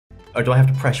Or do I have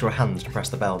to press your hands to press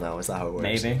the bell now? Is that how it works?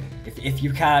 Maybe. If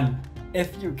you can.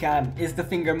 If you can. Is the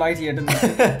finger mightier than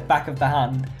the back of the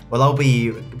hand? Well, I'll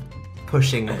be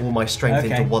pushing all my strength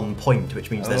into one point, which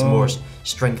means there's more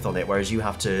strength on it, whereas you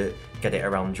have to get it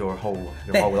around your whole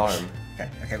arm.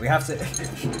 Okay, we have to...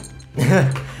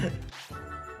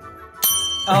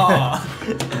 Oh,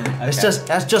 okay.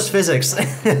 That's just physics.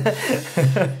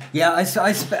 Yeah,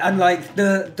 and like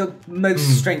the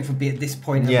most strength would be at this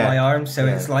point of my arm, so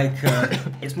it's like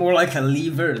it's more like a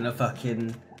lever than a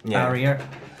fucking barrier.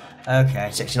 Okay.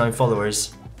 69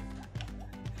 followers.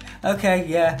 Okay,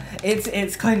 yeah,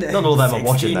 it's kind of not all them are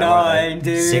watching though, are they?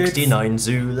 Dude. 69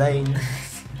 Zoo Lane.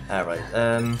 Alright,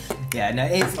 yeah, no,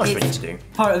 it's to do.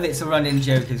 Part of it's a running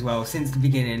joke as well. Since the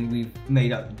beginning, we've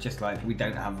made up just like we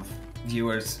don't have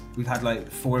viewers. We've had like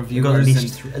 4 viewers,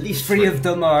 at least three of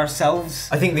them are ourselves.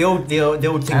 I think the old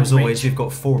thing was always we've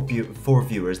got four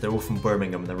viewers. They're all from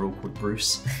Birmingham and they're all called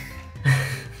Bruce.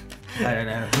 I don't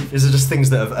know. These are just things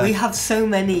that have. We have so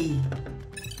many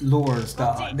lores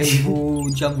that they've all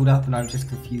jumbled up, and I'm just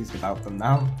confused about them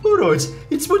now. Alright,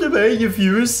 it's one of my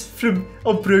viewers from.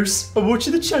 I'm Bruce. I'm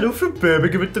watching the channel from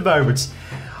Birmingham at the moment.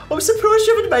 I'm surprised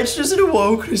you haven't mentioned us in a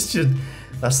while, Christian.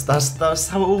 That's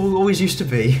how it always used to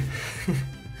be.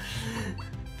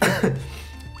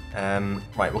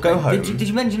 Right, we'll go home. Did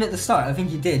you mention at the start? I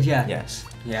think you did, yeah. Yes.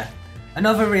 Yeah.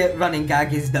 Another running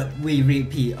gag is that we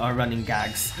repeat our running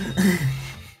gags.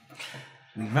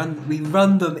 we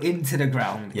run them into the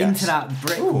ground, into that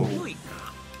brick wall.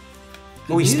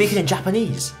 Oh, he's speaking in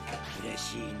Japanese.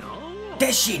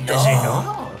 Does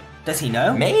he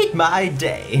know? Made my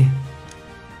day.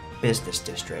 Business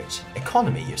district.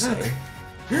 Economy, you say?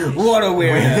 What a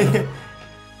weirdo.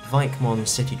 Vikemon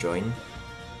City Join.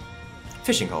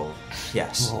 Fishing hole.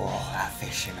 Yes. Oh, that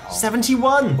fishing hole.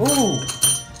 71! Ooh!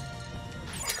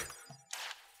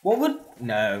 What would...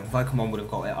 No, Vikemon would have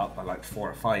got it up by like 4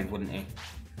 or 5, wouldn't he?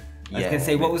 I was gonna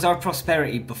say, what was our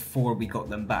prosperity before we got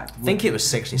them back? I think it was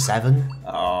 67.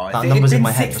 Oh, that number's in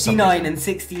my head 69 and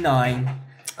 69.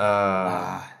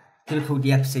 Could have called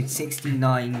the episode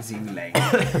 69 Zoo Lane.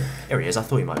 Here he is, I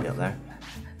thought he might be up there.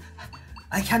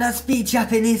 I cannot speak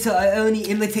Japanese, so I only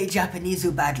imitate Japanese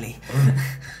so badly.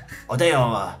 I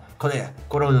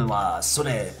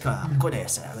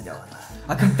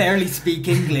can barely speak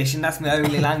English, and that's my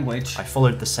only language. I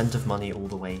followed the scent of money all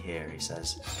the way here, he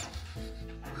says.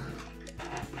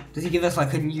 Does he give us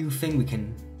like a new thing we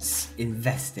can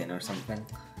invest in or something?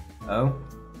 Oh,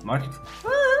 market.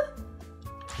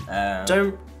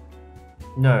 Don't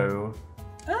know.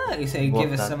 Ah, you say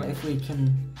give us something if we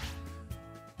can.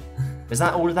 Is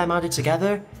that all of them added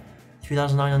together?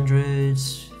 3,900,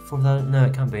 4,000? No,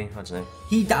 it can't be. I don't know.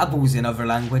 He dabbles in other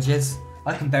languages.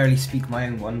 I can barely speak my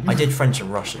own one. I did French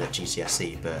and Russian at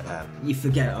GCSE, but you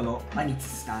forget a lot. I need to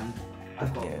stand.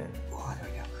 I've got. Yeah. Oh, there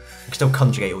we go. You can still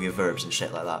conjugate all your verbs and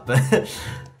shit like that, but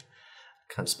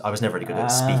I was never really good at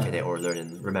speaking it or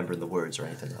remembering the words or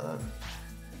anything like that.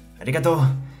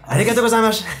 Arigato. Arigato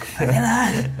gozaimasu.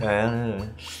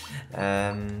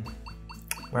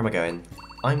 Where am I going?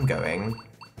 I'm going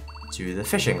to the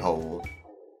fishing hole.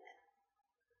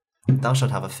 Thou shalt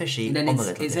have a fishy on the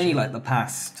little It's only like the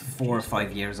past 4 or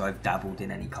 5 years I've dabbled in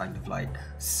any kind of like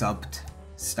subbed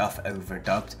stuff over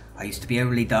dubbed. I used to be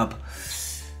only dub.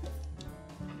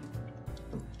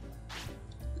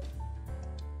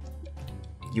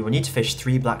 You will need to fish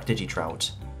 3 black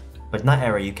Digitrout, but in that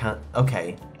area you can't.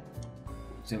 Okay.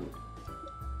 So.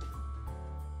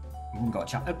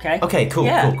 Gotcha. Okay. Okay, cool,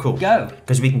 cool. Go.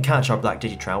 Because we can catch our black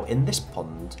Digitrout in this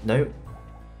pond. No.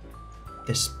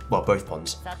 Well, both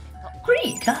ponds.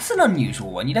 Greek, that's an unusual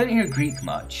one. You don't hear Greek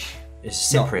much. It's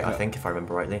Cypriot, I think, if I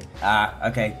remember rightly.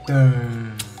 Okay.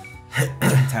 You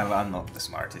can tell I'm not the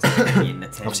smartest in the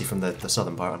team. Obviously from the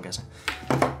southern part, I'm guessing.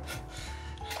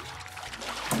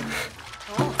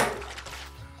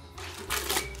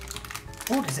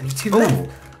 Oh, there's only 2 left.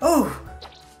 Oh!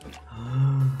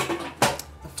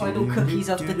 The final cookies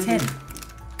of the tin.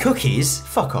 Cookies?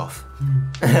 Fuck off.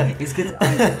 It's good.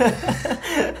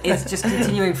 It's just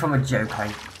continuing from a joke.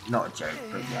 Not a joke,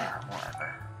 but yeah,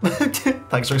 whatever.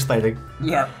 Thanks for explaining.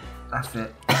 Yep, that's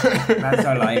it. That's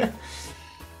our life.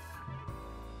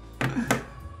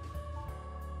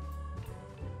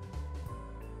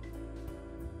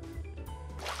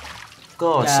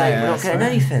 God's sake, we're not getting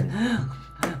anything.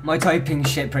 My typing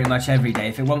shit pretty much every day.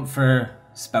 If it weren't for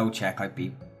spell check, I'd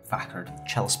be fackered.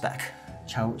 Chelspeck.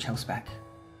 Chelspeck.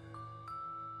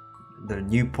 The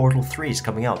new Portal 3 is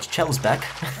coming out. Chelsbeck.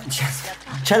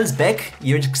 Chelsbeck,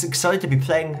 you're excited to be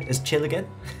playing as Chill again?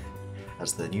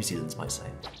 As the New Zealanders might say.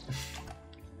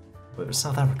 But it was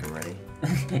South Africa already.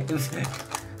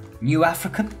 New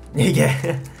African? Yeah.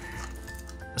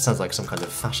 That sounds like some kind of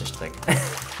fascist thing.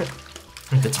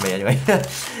 It did to me anyway.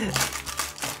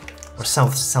 Or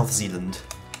South Zealand.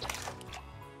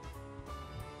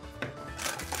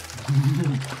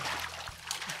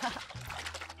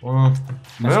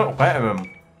 Milk better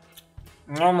than.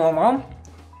 Mom.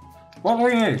 What do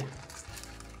you need?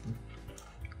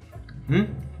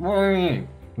 What do you need?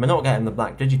 We're not getting the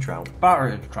black Digitrout.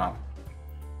 Battery trap.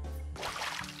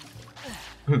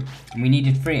 We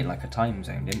needed 3 in like a time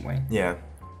zone, didn't we? Yeah.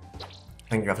 I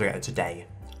think you have to get it today,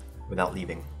 without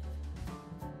leaving.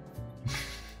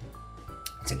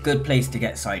 It's a good place to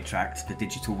get sidetracked, the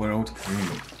digital world.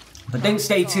 But don't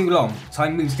stay too long.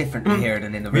 Time moves differently here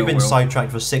than in the real world. We've been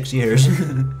sidetracked for 6 years.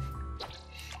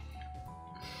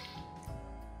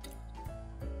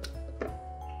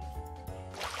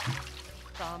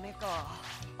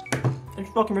 It's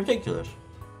fucking ridiculous.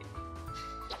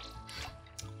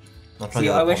 See,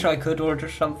 I wish I could order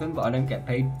something, but I don't get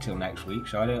paid till next week,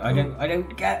 so I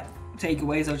don't get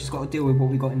takeaways. I've just got to deal with what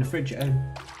we got in the fridge at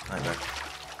home.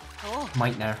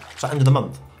 Nightmare. It's at the end of the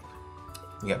month.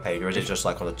 You get paid, or is it just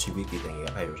like on a 2-weekly thing you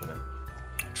get paid or something?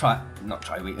 Not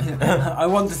tri-weekly. I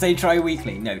want to say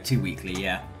tri-weekly. No, 2-weekly,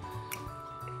 yeah.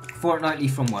 Fortnightly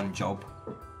from one job.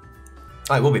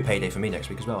 Oh, it will be payday for me next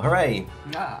week as well. Hooray!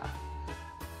 Ah.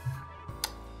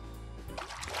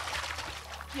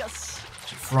 Yes.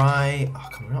 Fry. Oh,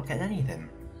 come on, we're not getting anything.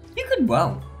 You could,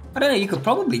 well, I don't know, you could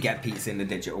probably get pizza in the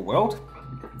digital world.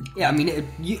 Yeah, I mean, it'd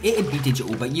be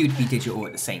digital, but you'd be digital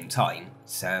at the same time.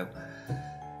 So,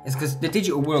 it's because the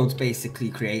digital world's basically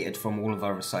created from all of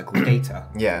our recycled data.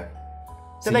 Yeah.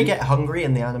 Do they get hungry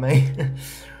in the anime?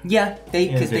 Yeah,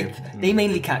 they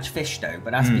mainly catch fish though,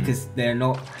 but that's because they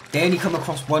only come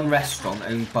across one restaurant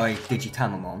owned by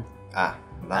Digitamon. Ah,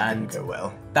 that didn't go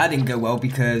well. That didn't go well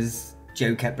because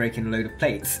Joe kept breaking a load of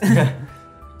plates.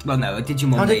 Well, no, a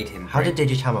Digimon made him. How did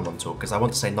Digitamon talk? Because I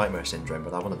want to say Nightmare Syndrome,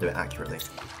 but I want to do it accurately.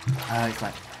 It's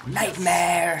like,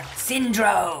 Nightmare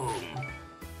Syndrome!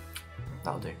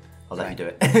 That'll do. I'll let you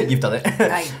do it. You've done it.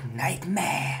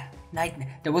 Nightmare.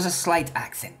 There was a slight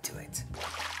accent to it.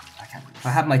 I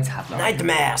have my tablet.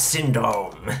 Nightmare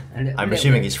Syndrome! I'm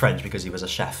assuming he's French because he was a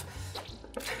chef.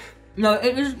 No,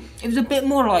 it was a bit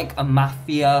more like a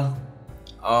mafia.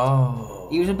 Oh.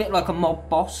 He was a bit like a mob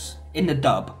boss in the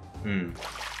dub.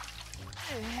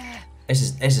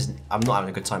 This is. I'm not having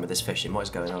a good time with this fishing. What is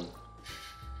going on?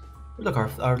 Look,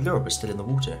 our lure was still in the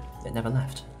water. It never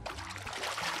left.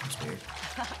 That's weird.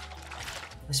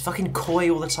 It's fucking coy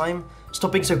all the time.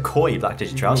 Stop being so coy, Black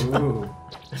Digitrout.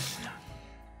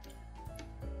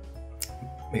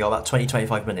 We got about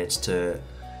 20-25 minutes to...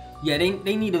 Yeah, they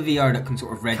need a VR that can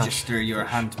sort of register your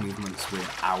hand movements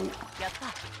without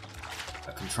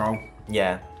a control.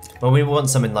 Yeah. Well, we want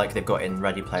something like they've got in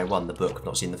Ready Player One, the book,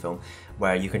 not seen the film,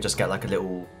 where you can just get like a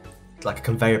little, like a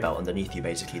conveyor belt underneath you,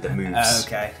 basically, that moves.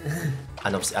 Okay.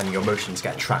 and your motions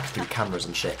get tracked through cameras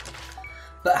and shit.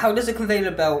 But how does a conveyor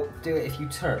belt do it if you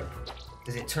turn?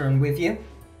 Does it turn with you?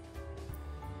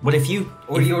 Well, if you...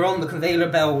 Or you're on the conveyor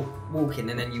belt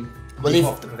walking and then you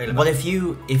off the conveyor belt? Well, if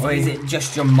you... Or is it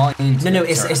just your mind? No,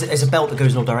 it's a belt that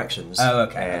goes in all directions. Oh,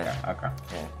 okay, okay.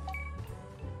 Yeah.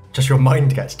 Just your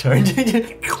mind gets turned.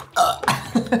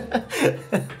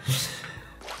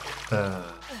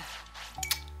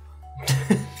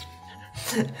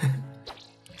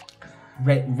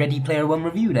 Ready Player One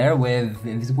review there with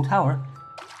Invisible Tower.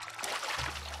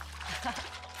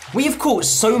 We have caught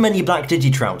so many black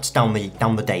Digitrouts down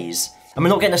the days, and we're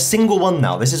not getting a single one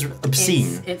now. This is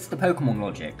obscene. It's the Pokemon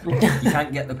logic. You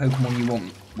can't get the Pokemon you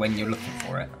want when you're looking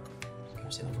for it.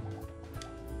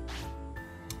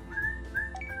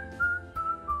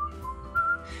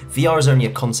 VR is only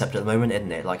a concept at the moment,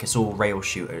 isn't it? Like, it's all rail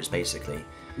shooters, basically.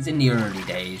 It's in the early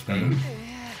days, babe.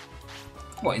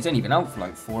 What, it's only been out for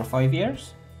like 4 or 5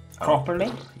 years?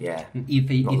 Properly? Yeah. If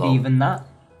even that?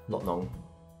 Not long.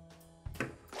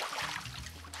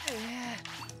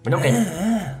 We're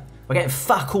getting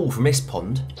fuck all from this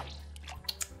pond.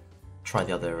 Try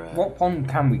the other... What pond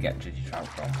can we get Digitrout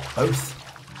from? Both.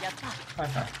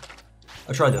 Okay.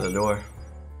 I'll try the other door.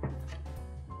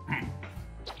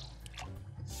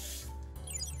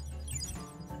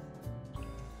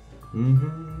 Collecting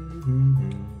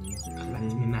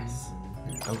a mess.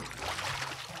 Oh.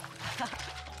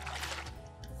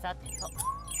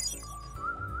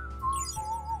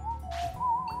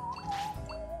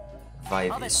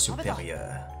 Vibe is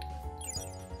superior.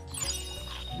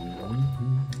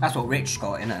 That's what Rich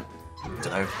got, innit? I don't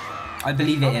know. I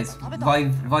believe it is.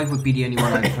 Vive would be the only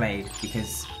one I've played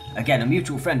because, again, a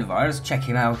mutual friend of ours, check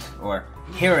him out or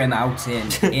hear him out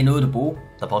in Inaudible.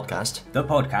 The podcast. The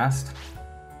podcast.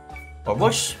 Or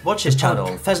watch his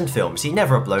channel, Pheasant Films. He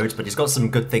never uploads, but he's got some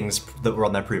good things that were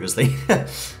on there previously.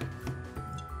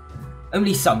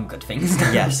 Only some good things.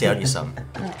 Yes, yeah, only some.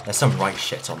 There's some right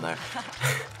shit on there.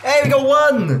 Hey, we got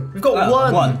one! We've got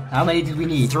one! One. How many did we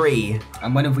need? 3.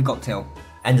 And when have we got till?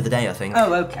 End of the day, I think.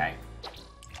 Oh, okay.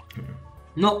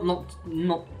 Not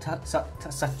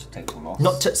such a total loss.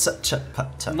 Not to such a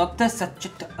Not to such a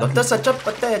Not to such a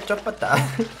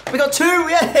We got 2,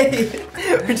 yay!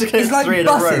 We're just getting 3 in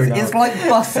a row now. It's like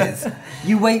buses.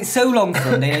 You wait so long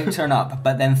for them, they don't turn up,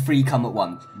 but then 3 come at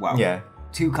once. Well, yeah.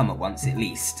 2 come at once at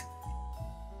least.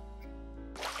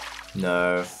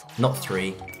 No, not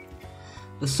 3.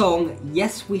 The song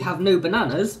 "Yes, We Have No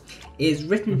Bananas" is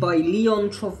written by Leon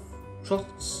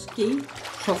Trotsky.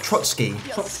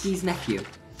 Trotsky's nephew.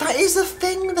 That is a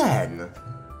thing then.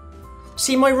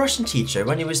 See, my Russian teacher,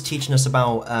 when he was teaching us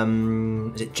about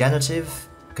is it genitive?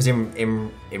 Because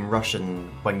in Russian,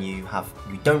 when you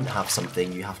don't have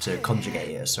something, you have to conjugate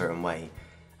it a certain way.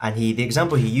 And the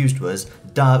example he used was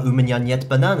 "Da u меня нет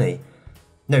banany."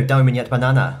 No, "Da u меня нет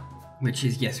banana." Which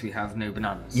is "Yes, we have no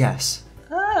bananas." Yes.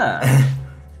 Ah.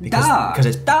 Because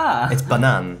it's da. It's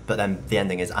banan, but then the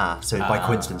ending is so by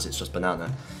coincidence it's just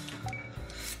banana.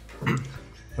 Well,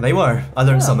 there you were. I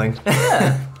learned something.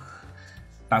 Yeah.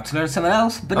 About to learn something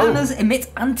else. Bananas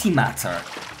emit antimatter.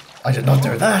 I did not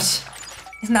know that.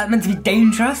 Isn't that meant to be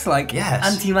dangerous? Like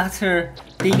antimatter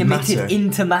being emitted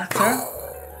into matter?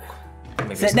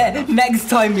 So next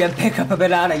time you pick up a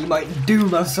banana, you might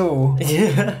doom us all.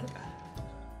 Yeah.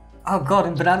 Oh god,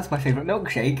 and banana's my favourite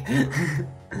milkshake.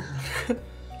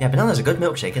 Yeah, banana's a good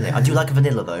milkshake, isn't it? I do like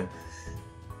vanilla though.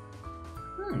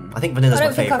 I think vanilla's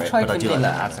my favourite, but I do like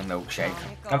vanilla as a milkshake.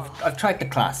 I've tried the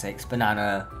classics: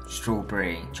 banana,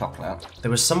 strawberry, chocolate.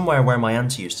 There was somewhere where my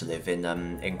auntie used to live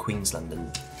in Queensland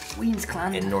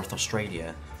in North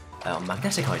Australia, on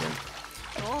Magnetic Island.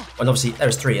 And obviously there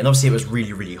was 3, and obviously it was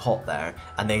really, really hot there,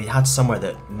 and they had somewhere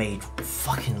that made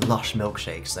fucking lush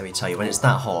milkshakes. Let me tell you, when it's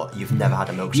that hot, you've never had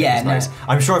a milkshake as nice.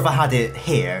 I'm sure if I had it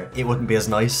here, it wouldn't be as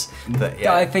nice. But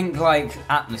yeah, I think like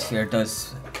atmosphere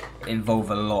does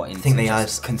involve a lot in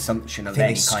consumption of any kind of.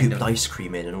 They scooped ice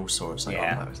cream in and all sorts. Like,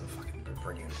 that was fucking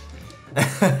brilliant.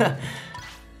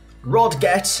 Rod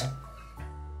get.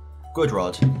 Good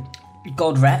Rod.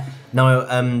 God rat.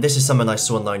 Now, this is something I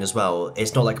saw online as well.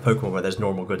 It's not like Pokemon where there's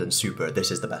normal, good, and super. This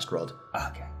is the best Rod.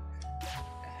 Okay.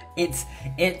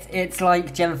 It's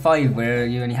like Gen 5 where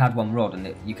you only had one Rod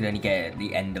and you could only get it at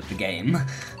the end of the game.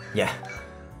 Yeah.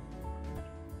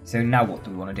 So now what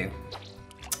do we want to do?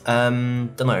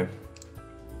 Don't know.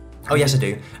 Oh yes, I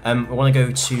do. I want to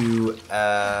go to.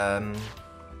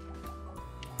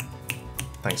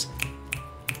 Thanks.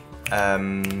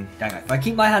 Dang it! If I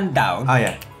keep my hand down. Oh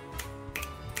yeah.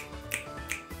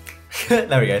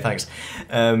 There we go. Thanks.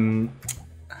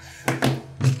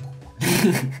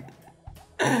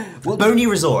 Boney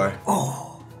Resort.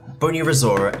 Oh. Boney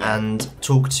Resort, and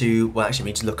talk to. Well, actually, we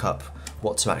need to look up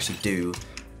what to actually do.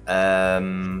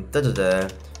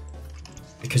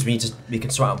 Because we can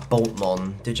sort out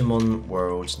Boltmon, Digimon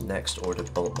World, next order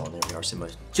Boltmon. Here we are,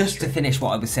 just to finish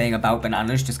what I was saying about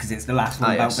bananas, just because it's the last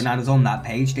one about bananas on that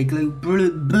page, they glow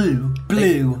blue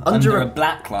under a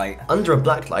black light. Under a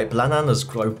black light, bananas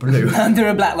glow blue. Under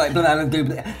a black light, bananas glow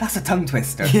blue. That's a tongue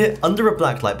twister. Yeah, under a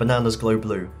black light, bananas glow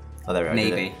blue. Oh, there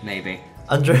we go. Maybe.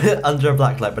 Under a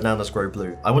black light, bananas grow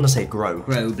blue. I want to say grow.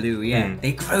 Grow blue, yeah.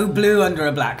 They grow blue under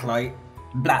a black light.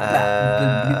 Blue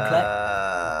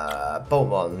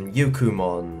Boltmon,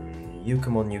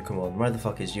 Yukumon. Where the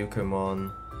fuck is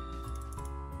Yukumon?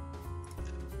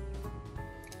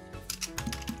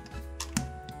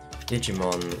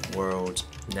 Digimon World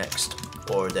Next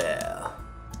Order.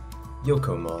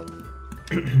 Yukumon.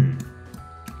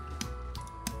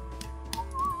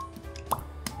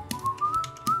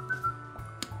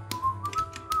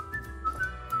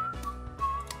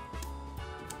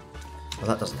 Well,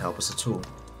 that doesn't help us at all.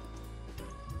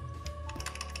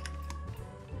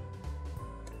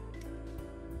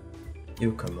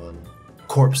 Yokomon.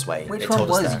 Corpse Way. Which one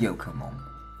was Yokomon?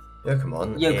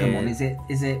 Yokomon. Is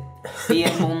it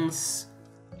Biemon's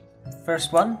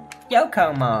first one?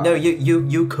 Yokomon. No,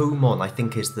 Yokomon I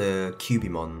think is the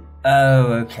Cubimon.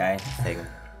 Oh, okay. Thing.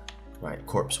 Right,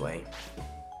 Corpse Way.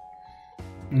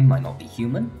 You might not be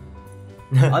human.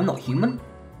 I'm not human.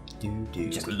 You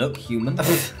just look human.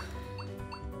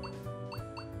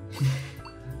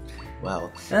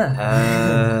 Well,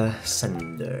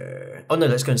 sender. Oh no,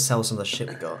 let's go and sell some of the shit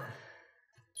we got.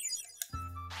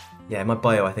 Yeah, in my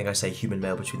bio I think I say human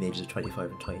male between the ages of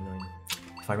 25 and 29.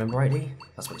 If I remember rightly.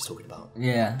 That's what he's talking about.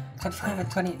 Yeah, 25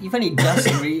 and 20. You've only just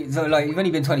so like you've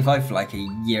only been 25 for like a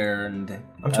year and.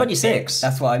 I'm 26.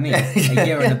 That's what I mean. A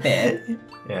year and a bit.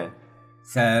 Yeah.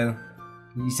 So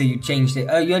you changed it.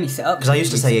 Oh, you only set up. Because I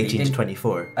used to say 18 to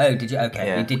 24. Oh, did you? Okay,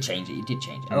 yeah. You did change it.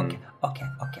 Okay.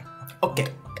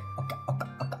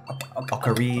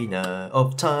 Ocarina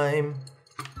of Time.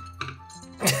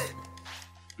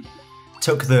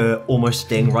 Took the almost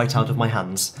ding right out of my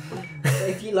hands.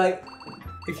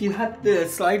 If you had the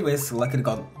slide whistle, I could have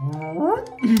gone.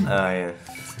 Yeah.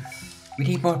 We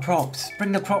need more props.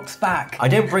 Bring the props back. I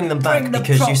don't bring them back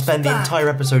because you spend the entire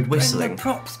episode whistling. Bring the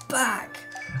props back.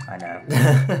 I know.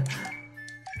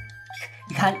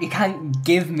 You can't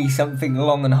give me something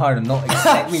long and hard and not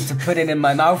expect me to put it in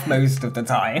my mouth most of the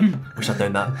time. Wish I'd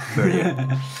known that earlier.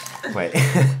 Wait.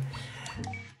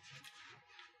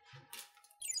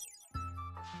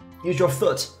 Use your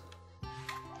foot.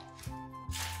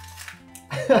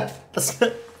 That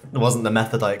wasn't the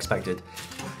method I expected.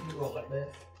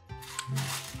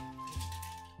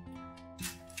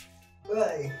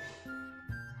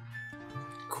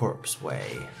 Corpse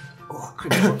Way. Oh,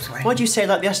 Corpse Way. Why'd you say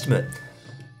like the estimate?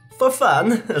 For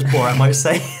fun, as Borat might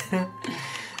say.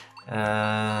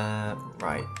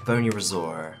 Right, Bony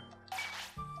Resort.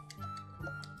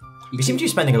 We seem to be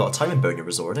spending a lot of time in Bony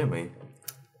Resort, don't we?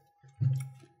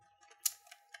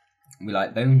 We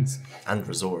like bones. And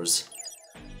resorts.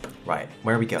 Right,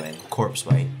 where are we going? Corpse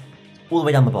Way. All the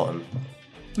way down the bottom.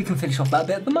 We can finish off that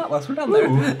bit of the map whilst we're down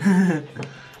there.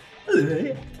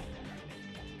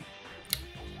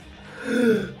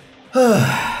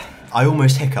 I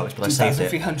almost hiccuped, but I saved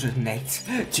it. 2,308.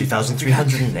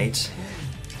 2,308.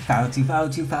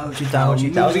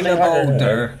 2,000. Moving a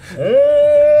boulder.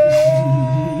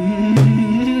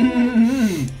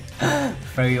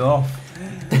 Throw you off.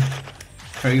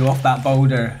 Throw you off that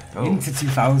boulder into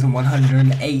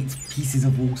 2,108 pieces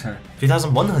of water.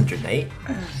 2,108?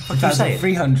 What did you say?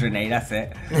 2,308, that's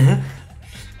it.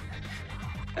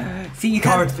 See, you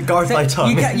can't guard my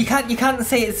tongue. You can't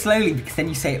say it slowly because then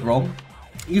you say it wrong.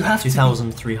 You have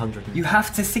 2,300. You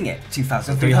have to sing it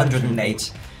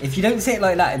 2,308. If you don't say it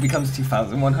like that, it becomes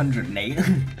 2,108.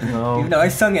 No. Even though I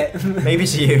sung it. Maybe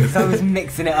to you. So I was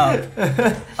mixing it up.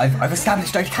 I've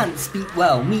established I can't speak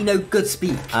well. Me no good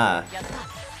speak. Ah.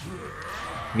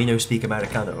 Me no speak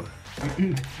Americano.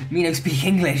 Me no speak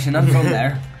English, and I'm from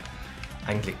there.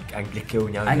 Anglico.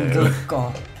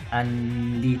 Anglico.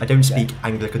 I don't speak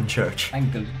Anglican Church.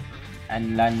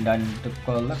 And London.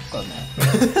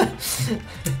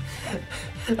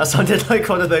 That sounded like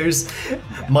one of those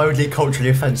mildly culturally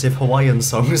offensive Hawaiian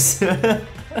songs. That's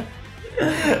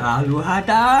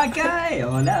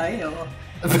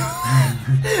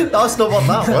not what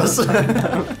that was.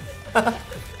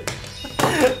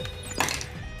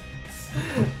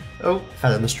 Oh,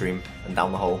 fell in the stream and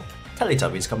down the hole.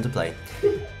 Teletubbies come to play.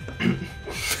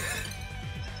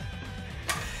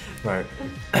 Right.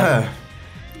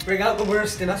 Bring out the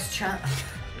worst in us, chat.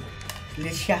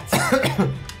 Let's chat.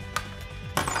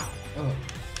 Oh,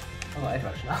 I'd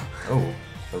rush now. Oh,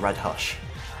 the red hush.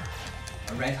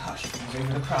 A red hush comes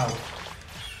over the crowd.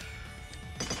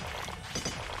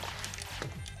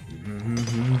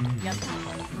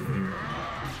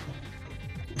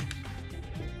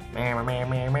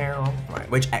 Right,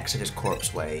 which exit is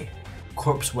Corpse Way?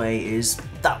 Corpse Way is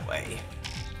that way.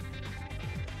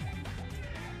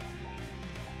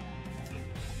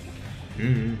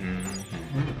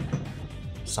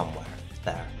 Somewhere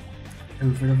there.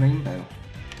 Over the rainbow,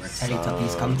 where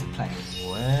Teletubbies come to play.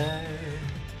 Somewhere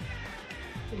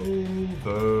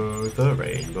over the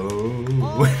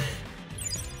rainbow.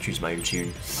 Choose my own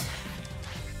tune.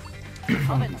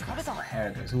 My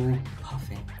hair goes all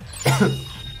puffy.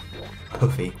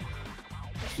 Puffy.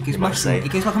 It goes mushroom.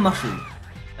 It goes like a mushroom.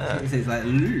 It's like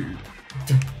ooh.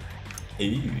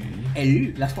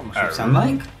 Ooh. That's what mushrooms sound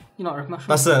like. You're not a mushroom.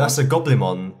 That's a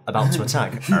Goblimon about to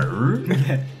attack.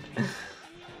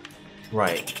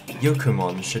 Right,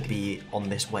 Yokomon should be on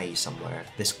this way somewhere.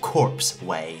 This corpse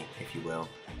way, if you will.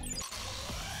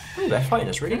 Oh, they're fighting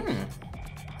us, really?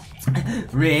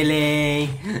 Really?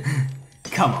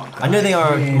 Come on, guys. I know they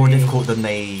are more difficult than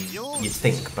you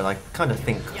think, but I kind of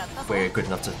think we're good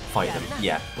enough to fight them.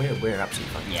 Yeah, we're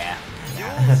absolutely fine. Yeah.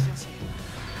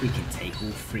 We can take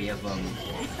all three of them.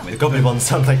 The Goblimon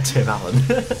sound like Tim Allen.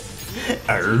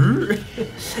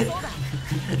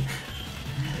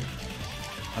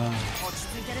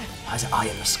 As an eye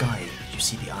in the sky. Did you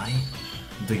see the eye?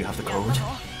 Do you have the code?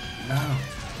 No.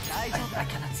 I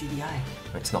cannot see the eye.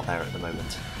 It's not there at the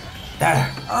moment.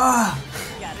 There! Ah!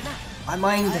 My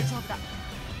mind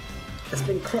has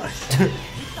been crushed.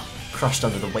 Crushed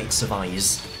under the weights of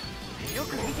eyes.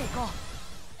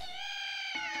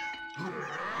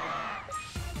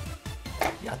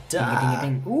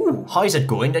 Yatta. Ooh, How's it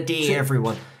going today,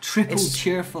 everyone? triple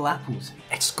cheerful apples.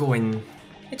 It's going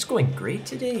great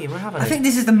today. We're having. I think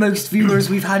this is the most viewers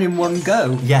we've had in one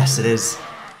go. Yes, it is.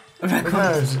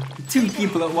 Record 2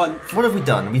 people at once. What have we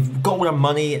done? We've got all our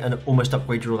money and almost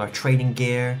upgraded all our training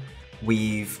gear.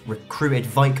 We've recruited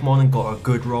Vikemon and got our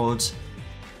good rods.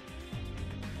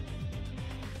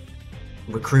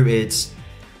 Recruited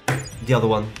the other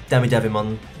one,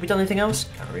 Devimon. Have we done anything else?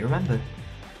 Can't really remember.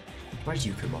 Where's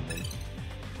Yukumon then?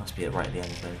 Must be right at the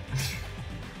end though.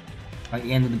 Right at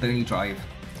the end of the Bony Drive.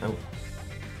 Oh.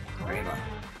 Greymon.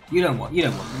 You don't want.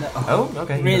 No. Oh,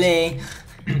 okay. Really?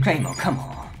 Greymon, come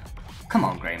on. Come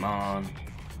on, Greymon.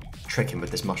 Trick him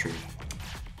with this mushroom.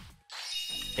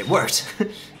 It worked!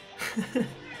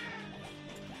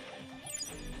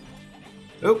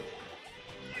 Oh!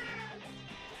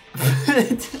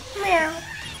 Meow.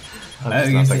 I'm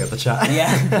just laughing at the chat.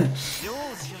 Yeah.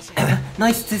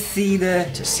 Nice to see the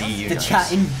you the guys.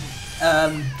 chatting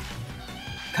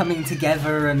coming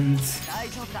together and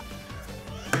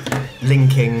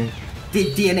Linking.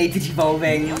 DNA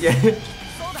digivolving. Yeah.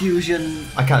 Fusion.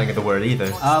 I can't think of the word either.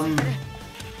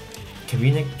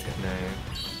 Communicate? No.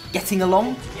 Getting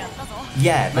along.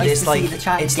 Yeah, but Nice it's to like see the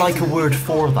chat it's like a getting- word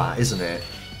for that, isn't it?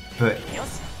 But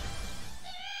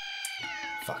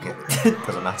fuck it,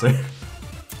 doesn't matter.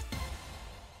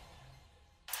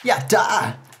 Yeah,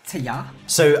 da. Ta-ya.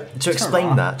 So to explain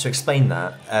Ta-ra.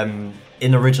 that,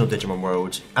 in original Digimon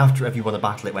World, after every won a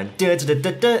battle, it went da da da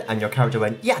da da, and your character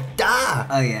went yeah da.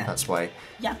 Oh yeah. That's why.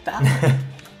 Yeah, that.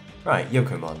 Right,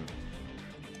 Yokomon.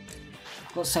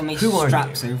 Got so many Who are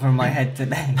straps you? over my head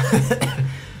today.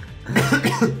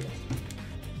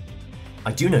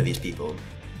 I do know these people.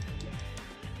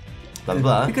 Blah blah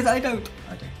blah. Because I don't.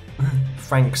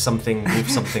 Frank something, Wolf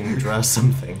something, Dra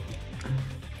something.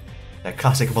 They're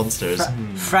classic monsters.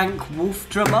 Frank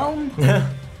Wolfdramon?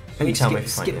 Can you tell me if you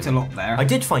find skipped him? a lot there. I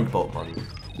did find Boltmon.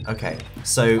 Okay,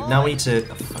 so now we need to.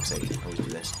 Oh, for fuck's sake, how do we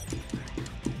do this?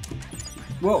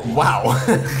 Whoa. Wow!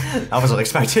 That was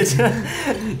unexpected.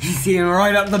 You see him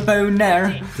right up the bone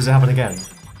there. Does it happen again?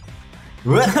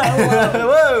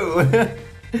 Whoa!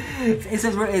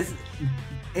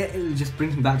 It just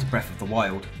brings me back to Breath of the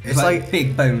Wild. It's like-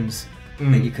 big bones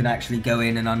that you can actually go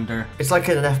in and under. It's like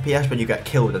in an FPS when you get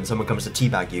killed and someone comes to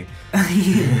teabag you.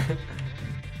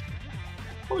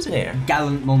 What was in here?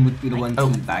 Gallantmon would be the one Oh.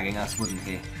 teabagging us, wouldn't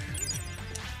he?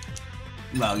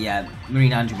 Well, yeah,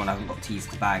 Marine Angemon hasn't got teas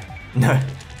to bag. No.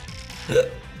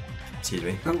 Excuse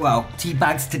me. Well, tea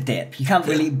bags to dip. You can't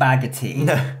really bag a tea.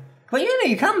 No. Well, you know,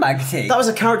 you can bag a tea. That was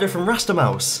a character from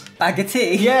Rastamouse. Bag a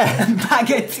tea? Yeah.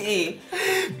 Bag a tea.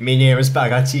 Me name is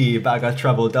Baga T, Baga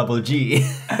Trouble Double G.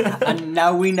 And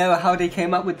now we know how they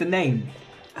came up with the name.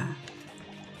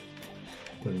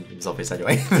 It's obvious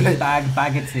anyway.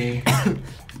 Bag a tea.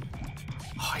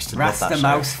 Oh, I used to love that Rasta show.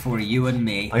 Mouse for you and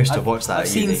me. I used to watch that I've at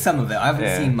seen uni. some of it. I haven't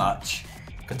Yeah. seen much.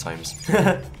 Good times.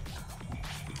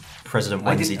 President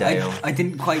Wensleydale. I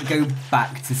didn't quite go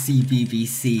back to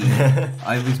CBBC.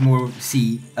 I was more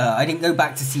I didn't go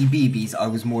back to CBBS. I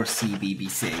was more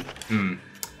CBBC.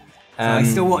 I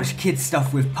still watched kids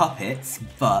stuff with puppets,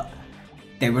 but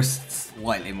they were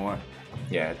slightly more.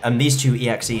 Yeah, and these two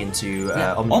EXE into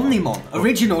Omnimon,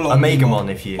 original Omnimon. Omegamon,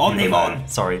 if you. Omnimon.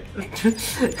 Sorry.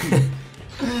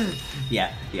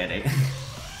 Yeah, they.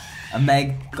 A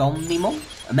Megomnimon?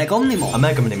 A Megomnimon? A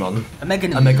Megaminimon. A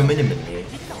Megaminimon. A Megaminimon.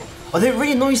 Oh, it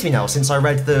really annoys me now since I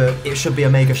read it should be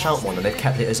Omega Shoutmon and they've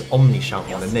kept it as Omni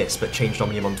Shoutmon in this, but changed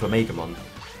Omnimon to Omegamon.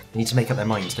 They need to make up their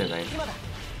minds, don't they?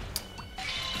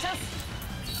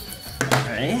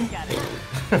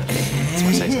 That's what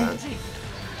I say to that.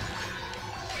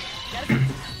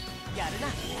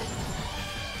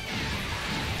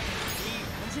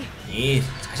 Yes,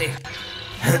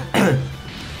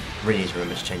 really need to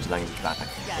remember to change the language back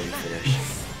when you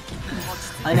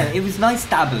finish. I know, it was nice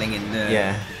dabbling in the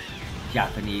Yeah.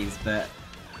 Japanese, but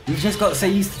we've just got so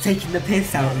used to taking the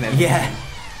piss out of them. Yeah.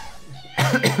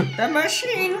 The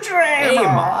machine Hey, dragon!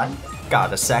 man.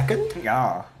 Got a second?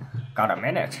 Yeah, got a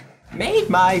minute. Made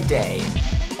my day.